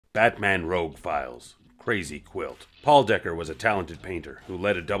Batman Rogue Files. Crazy Quilt. Paul Decker was a talented painter who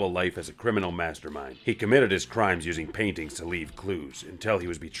led a double life as a criminal mastermind. He committed his crimes using paintings to leave clues, until he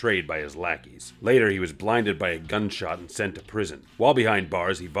was betrayed by his lackeys. Later, he was blinded by a gunshot and sent to prison. While behind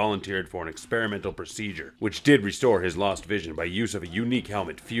bars, he volunteered for an experimental procedure, which did restore his lost vision by use of a unique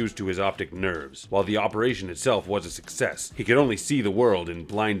helmet fused to his optic nerves. While the operation itself was a success, he could only see the world in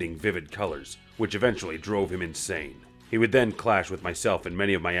blinding, vivid colors, which eventually drove him insane. He would then clash with myself and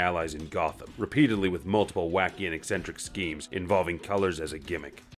many of my allies in Gotham, repeatedly with multiple wacky and eccentric schemes involving colors as a gimmick.